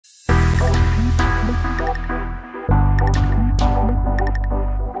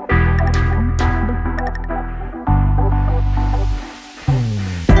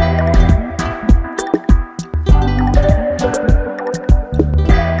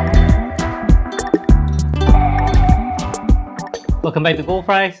Welcome back to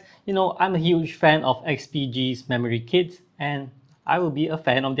Goldfries. You know, I'm a huge fan of XPG's memory kits and I will be a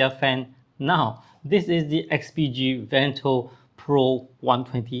fan of their fan now. This is the XPG VENTO PRO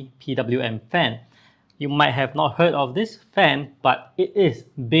 120 PWM fan. You might have not heard of this fan, but it is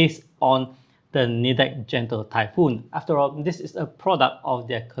based on the Nidec Gentle Typhoon. After all, this is a product of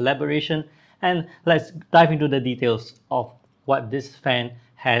their collaboration, and let's dive into the details of what this fan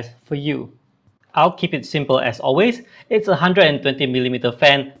has for you. I'll keep it simple as always. It's a 120mm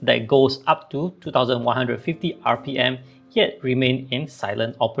fan that goes up to 2150 RPM yet remain in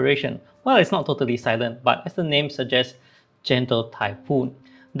silent operation. Well, it's not totally silent, but as the name suggests, Gentle Typhoon.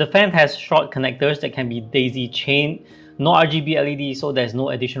 The fan has short connectors that can be daisy chained, no RGB LED, so there's no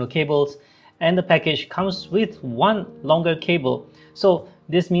additional cables, and the package comes with one longer cable. So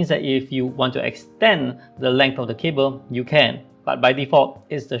this means that if you want to extend the length of the cable, you can. But by default,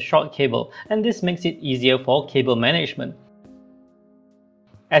 it's the short cable, and this makes it easier for cable management.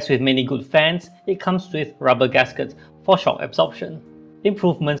 As with many good fans, it comes with rubber gaskets for shock absorption.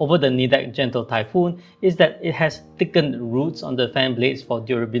 Improvement over the Nidec Gentle Typhoon is that it has thickened roots on the fan blades for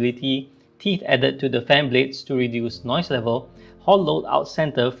durability, teeth added to the fan blades to reduce noise level, hollowed out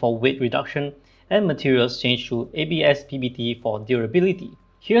center for weight reduction, and materials changed to ABS PBT for durability.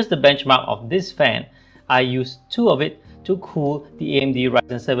 Here's the benchmark of this fan. I used 2 of it to cool the AMD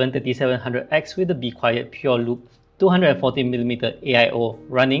Ryzen 7 3700X with the Be Quiet Pure Loop 240mm AIO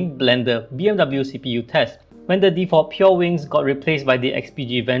running Blender BMW CPU test. When the default Pure Wings got replaced by the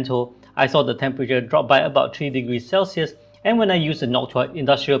XPG VENTO, I saw the temperature drop by about 3 degrees Celsius, and when I used the Noctua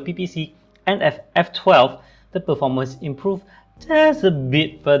Industrial PPC and F12, the performance improved just a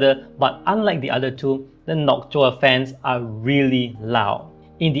bit further, but unlike the other two, the Noctua fans are really loud.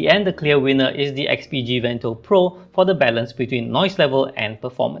 In the end, the clear winner is the XPG VENTO Pro for the balance between noise level and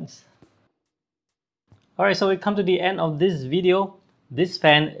performance. Alright, so we come to the end of this video. This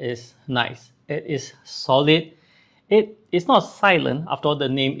fan is nice. It is solid. It is not silent, after all the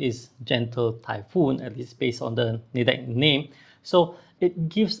name is Gentle Typhoon, at least based on the Nidec name. So it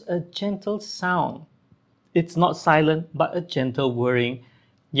gives a gentle sound. It's not silent, but a gentle whirring,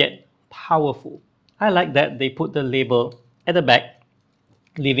 yet powerful. I like that they put the label at the back,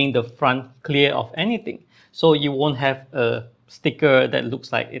 leaving the front clear of anything. So you won't have a sticker that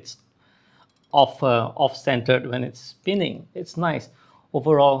looks like it's off-centered when it's spinning. It's nice.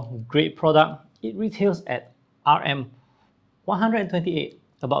 Overall, great product. It retails at RM 128,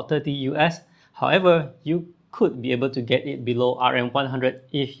 about 30 US. However, you could be able to get it below RM 100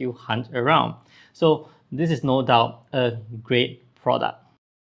 if you hunt around. So this is no doubt a great product.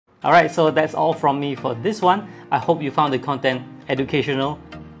 Alright, so that's all from me for this one. I hope you found the content educational,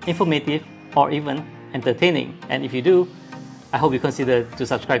 informative, or even entertaining. And if you do, I hope you consider to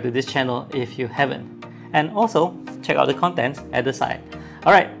subscribe to this channel if you haven't. And also, check out the contents at the side.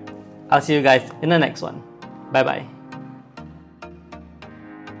 Alright, I'll see you guys in the next one. Bye bye.